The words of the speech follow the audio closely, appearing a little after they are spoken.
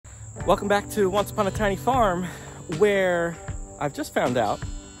Welcome back to Once Upon a Tiny Farm, where I've just found out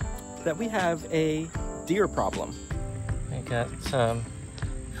that we have a deer problem. I got some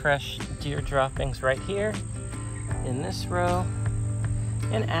fresh deer droppings right here in this row.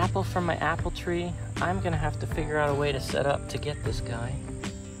 An apple from my apple tree. I'm gonna have to figure out a way to set up to get this guy.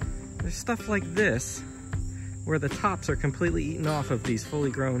 There's stuff like this, where the tops are completely eaten off of these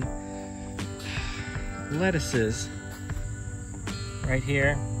fully grown lettuces right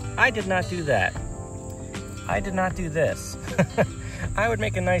here. I did not do that. I did not do this. I would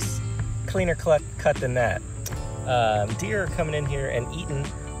make a nice cleaner cut than that. Deer are coming in here and eating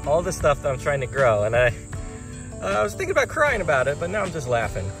all the stuff that I'm trying to grow, and I was thinking about crying about it, but now I'm just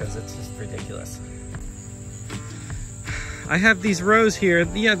laughing because it's just ridiculous. I have these rows here.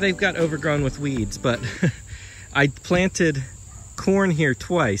 Yeah, they've got overgrown with weeds, but I planted corn here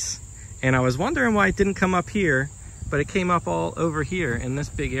twice, and I was wondering why it didn't come up here, but it came up all over here in this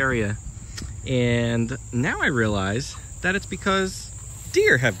big area. And now I realize that it's because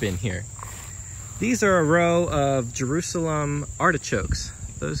deer have been here. These are a row of Jerusalem artichokes.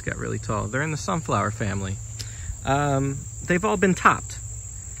 Those got really tall. They're in the sunflower family. They've all been topped.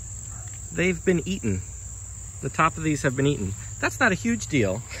 They've been eaten. The top of these have been eaten. That's not a huge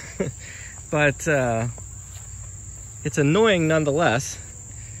deal, but it's annoying nonetheless.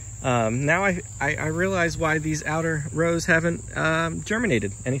 Now I realize why these outer rows haven't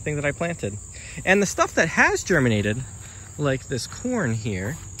germinated anything that I planted. And the stuff that has germinated, like this corn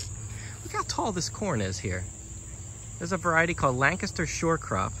here, look how tall this corn is here. There's a variety called Lancaster Shore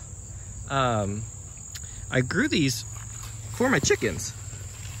Crop. I grew these for my chickens,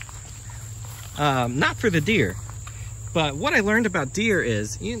 not for the deer. But what I learned about deer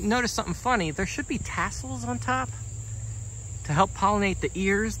is, you notice something funny, there should be tassels on top to help pollinate the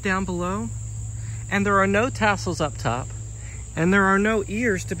ears down below. And there are no tassels up top, and there are no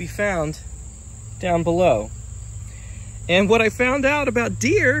ears to be found down below. And what I found out about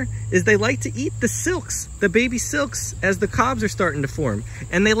deer is they like to eat the silks, the baby silks, as the cobs are starting to form.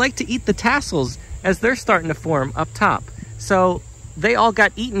 And they like to eat the tassels as they're starting to form up top. So they all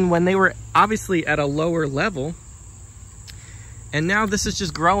got eaten when they were obviously at a lower level. And now this is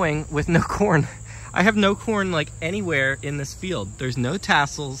just growing with no corn. I have no corn like anywhere in this field. There's no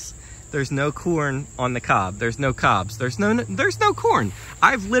tassels. There's no corn on the cob. There's no cobs. There's no corn.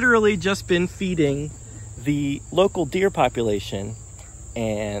 I've literally just been feeding the local deer population,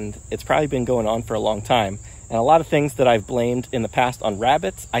 and it's probably been going on for a long time. And a lot of things that I've blamed in the past on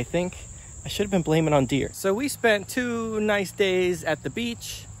rabbits, I think I should have been blaming on deer. So we spent 2 nice days at the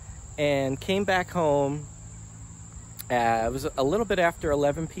beach and came back home. It was a little bit after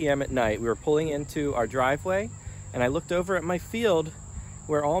 11 p.m. at night. We were pulling into our driveway, and I looked over at my field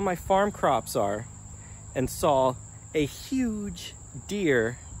where all my farm crops are and saw a huge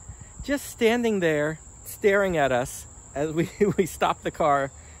deer just standing there staring at us as we stopped the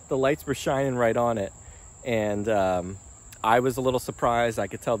car. The lights were shining right on it, and I was a little surprised. I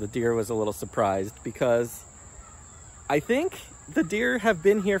could tell the deer was a little surprised, because I think the deer have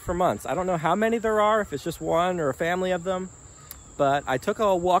been here for months. I don't know how many there are, if it's just one or a family of them, but I took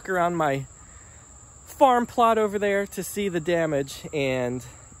a walk around my farm plot over there to see the damage, and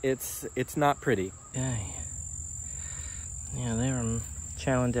it's not pretty. Yeah, they were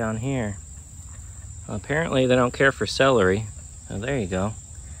chowing down here. Well, apparently they don't care for celery. Oh, there you go.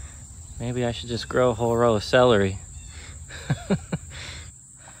 Maybe I should just grow a whole row of celery.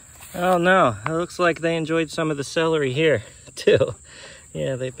 Oh no, it looks like they enjoyed some of the celery here too.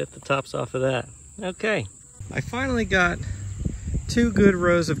 Yeah, they bit the tops off of that. Okay. I finally got 2 good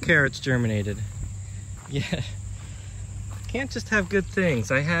rows of carrots germinated. Yeah. Can't just have good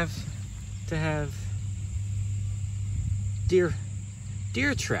things. I have to have deer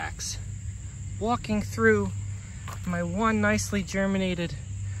tracks walking through my one nicely germinated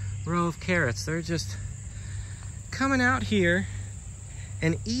row of carrots. They're just coming out here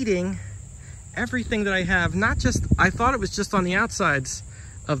and eating everything that I have. Not just, I thought it was just on the outsides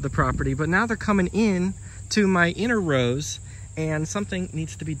of the property, but now they're coming in to my inner rows, and something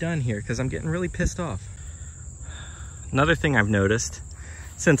needs to be done here because I'm getting really pissed off. Another thing I've noticed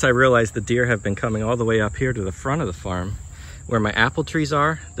since I realized the deer have been coming all the way up here to the front of the farm where my apple trees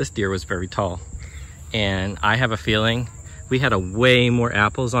are, this deer was very tall. And I have a feeling we had way more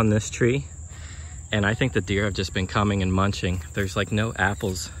apples on this tree, and I think the deer have just been coming and munching. There's like no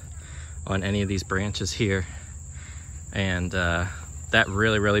apples on any of these branches here. And that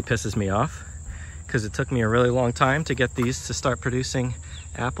really pisses me off, because it took me a really long time to get these to start producing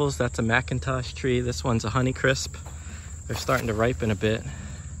apples. That's a Macintosh tree. This one's a Honeycrisp. They're starting to ripen a bit.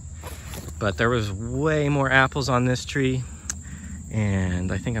 But there was way more apples on this tree,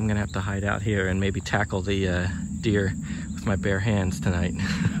 And I think I'm gonna have to hide out here and maybe tackle the deer with my bare hands tonight.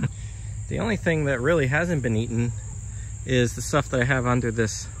 The only thing that really hasn't been eaten is the stuff that I have under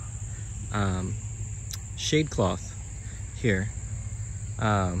this shade cloth here.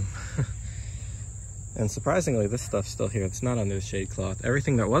 And surprisingly, this stuff's still here. It's not under the shade cloth.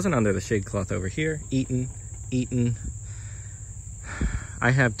 Everything that wasn't under the shade cloth over here, eaten.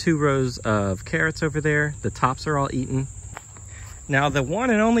 I have 2 rows of carrots over there. The tops are all eaten. Now, the one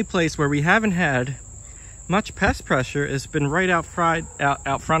and only place where we haven't had much pest pressure has been right out front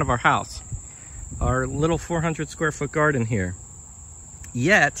of our house. Our little 400 square foot garden here.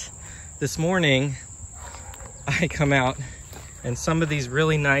 Yet, this morning, I come out and some of these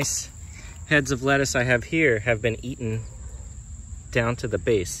really nice heads of lettuce I have here have been eaten down to the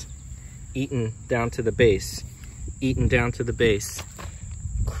base. Eaten down to the base. Eaten down to the base.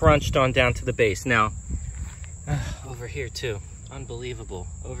 Crunched on down to the base. Now, over here too. Unbelievable.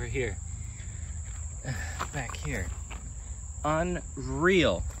 Over here. Back here.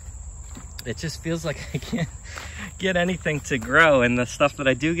 Unreal. It just feels like I can't get anything to grow, and the stuff that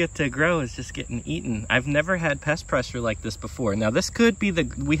I do get to grow is just getting eaten. I've never had pest pressure like this before. Now this could be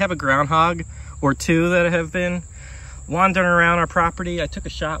we have a groundhog or 2 that have been wandering around our property. I took a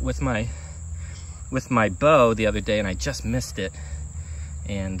shot with my bow the other day and I just missed it.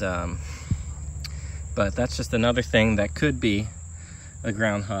 And but that's just another thing that could be a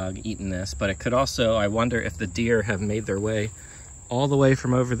groundhog eating this. But it could also, I wonder if the deer have made their way all the way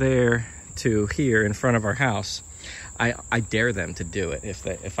from over there to here in front of our house. I dare them to do it.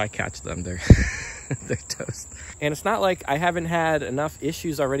 If I catch them, they're they're toast. And it's not like I haven't had enough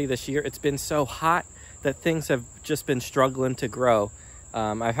issues already this year. It's been so hot that things have just been struggling to grow.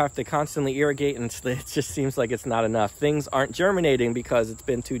 I have to constantly irrigate, and it just seems like it's not enough. Things aren't germinating because it's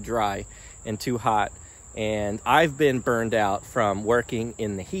been too dry and too hot. And I've been burned out from working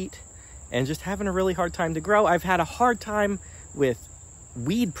in the heat and just having a really hard time to grow. I've had a hard time with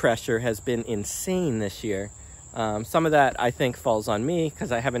weed pressure, has been insane this year. Some of that I think falls on me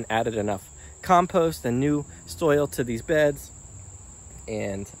because I haven't added enough compost and new soil to these beds,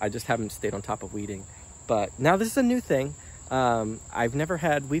 and I just haven't stayed on top of weeding. But now this is a new thing. We've never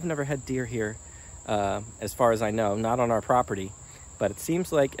had deer here, as far as I know, not on our property. But it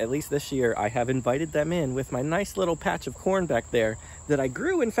seems like, at least this year, I have invited them in with my nice little patch of corn back there that I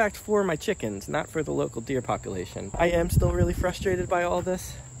grew, in fact, for my chickens, not for the local deer population. I am still really frustrated by all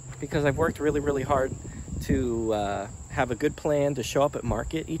this because I've worked really, really hard to have a good plan to show up at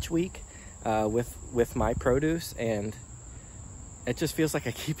market each week with my produce, and it just feels like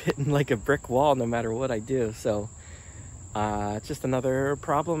I keep hitting like a brick wall no matter what I do. So it's just another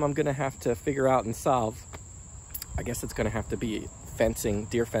problem I'm gonna have to figure out and solve. I guess it's gonna have to be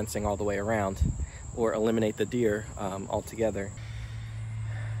deer fencing all the way around, or eliminate the deer altogether.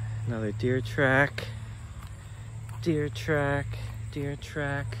 Another deer track.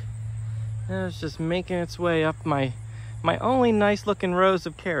 And it's just making its way up my only nice looking rows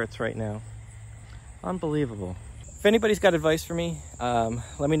of carrots right now. Unbelievable. If anybody's got advice for me,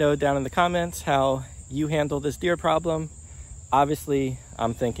 let me know down in the comments how you handle this deer problem. Obviously,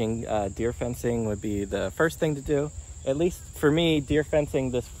 I'm thinking deer fencing would be the first thing to do. At least for me, deer fencing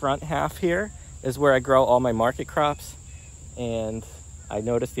this front half here is where I grow all my market crops. And I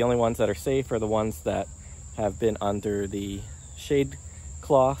noticed the only ones that are safe are the ones that have been under the shade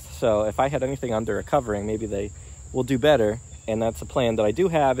cloth. So if I had anything under a covering, maybe they will do better. And that's a plan that I do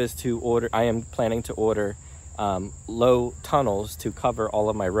have, is to order, I am planning to order low tunnels to cover all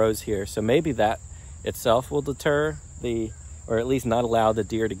of my rows here. So maybe that itself will deter or at least not allow the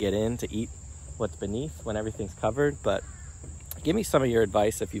deer to get in to eat what's beneath when everything's covered. But give me some of your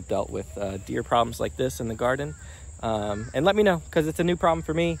advice if you've dealt with deer problems like this in the garden, and let me know, because it's a new problem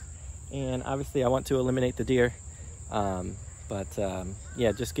for me, and obviously I want to eliminate the deer.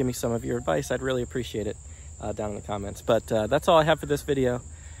 Yeah, just give me some of your advice. I'd really appreciate it down in the comments. But that's all I have for this video.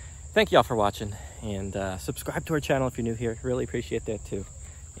 Thank you all for watching, and subscribe to our channel if you're new here. Really appreciate that too.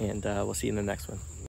 And we'll see you in the next one.